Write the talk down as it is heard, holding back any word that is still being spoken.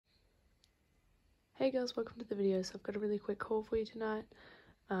Hey girls, welcome to the video. So I've got a really quick haul for you tonight.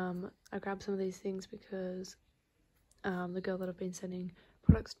 I grabbed some of these things because the girl that I've been sending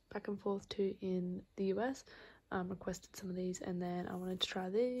products back and forth to in the US requested some of these, and then I wanted to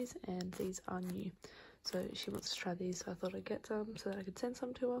try these, and these are new. So she wants to try these, so I thought I'd get some so that I could send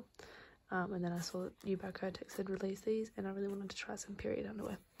some to her. And then I saw that Kotex had released these, and I really wanted to try some period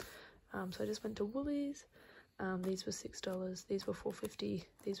underwear. So I just went to Woolies. These were $6, these were $4.50,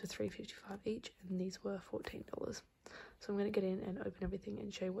 these were $3.55 each, and these were $14. So I'm going to get in and open everything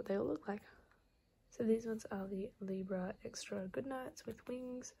and show you what they all look like. So these ones are the Libra Extra Goodnights with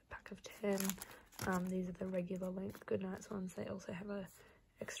wings, a pack of 10. These are the regular length Goodnights ones. They also have a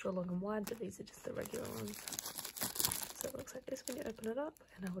extra long and wide, but these are just the regular ones. So it looks like this when you open it up,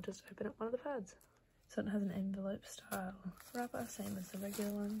 and I will just open up one of the pads. So it has an envelope style wrapper, same as the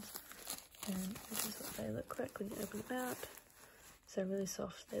regular ones. And this is what they look like when you open them out. So really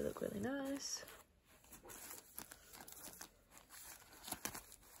soft, they look really nice.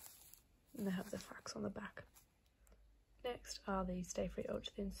 And they have the facts on the back. Next are the Stay Free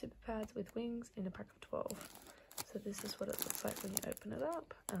Ultra Thin Super Pads with wings in a pack of 12. So this is what it looks like when you open it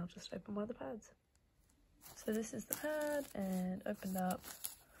up. And I'll just open one of the pads. So this is the pad, and opened up,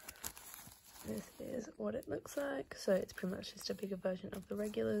 this is what it looks like. So it's pretty much just a bigger version of the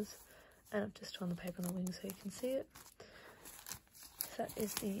regulars. And I've just torn the paper on the wings so you can see it. So that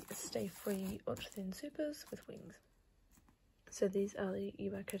is the Stay Free Ultra Thin Supers with wings. So these are the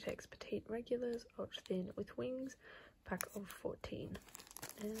Kotex Petite Regulars Ultra Thin with wings, pack of 14.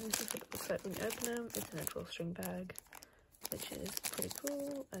 And this is what it looks like when you open them. It's in a drawstring bag, which is pretty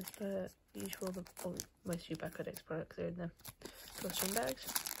cool. As per usual, most Kotex products are in the drawstring bags.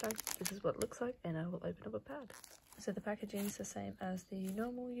 This is what it looks like, and I will open up a pad. So the packaging is the same as the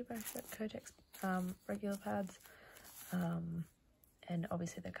normal Kotex regular pads, and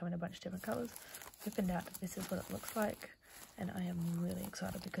obviously they come in a bunch of different colours. Opened out, this is what it looks like, and I am really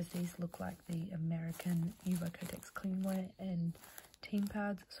excited because these look like the American Kotex Cleanwear and Team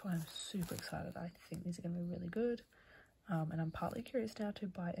pads, so I'm super excited. I think these are going to be really good, and I'm partly curious now to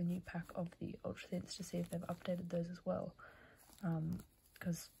buy a new pack of the Ultra Thins to see if they've updated those as well,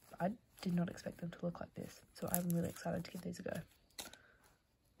 because I did not expect them to look like this, so I'm really excited to give these a go.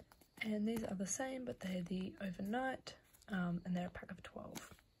 And these are the same, but they're the overnight, and they're a pack of 12.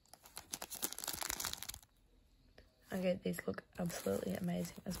 Okay, these look absolutely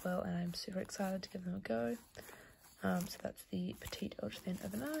amazing as well, and I'm super excited to give them a go. So that's the Petite Ultra Thin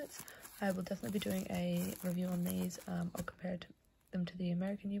Overnights. I will definitely be doing a review on these. I'll compare them to the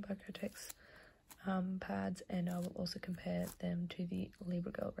American Kotex pads, and I will also compare them to the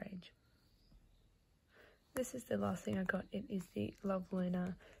Libra Girl range. This is the last thing I got. It is the Love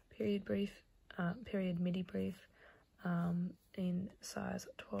Luna period midi brief in size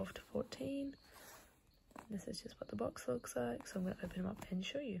 12 to 14. This is just what the box looks like, so I'm going to open them up and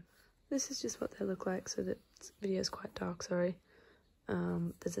show you. This is just what they look like, so that video is quite dark, sorry.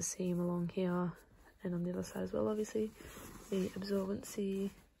 There's a seam along here and on the other side as well, obviously. The absorbency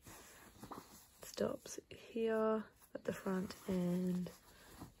stops here at the front and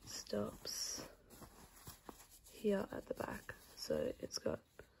stops here at the back, so it's got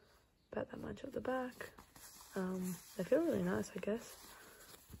about that much at the back. They feel really nice, I guess.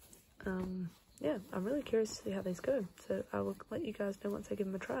 Yeah, I'm really curious to see how these go, so I will let you guys know once I give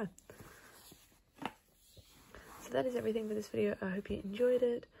them a try. So that is everything for this video. I hope you enjoyed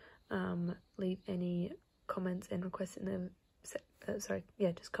it. Leave any comments and requests in the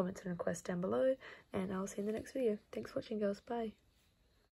just comments and requests down below, and I'll see you in the next video. Thanks for watching, girls. Bye.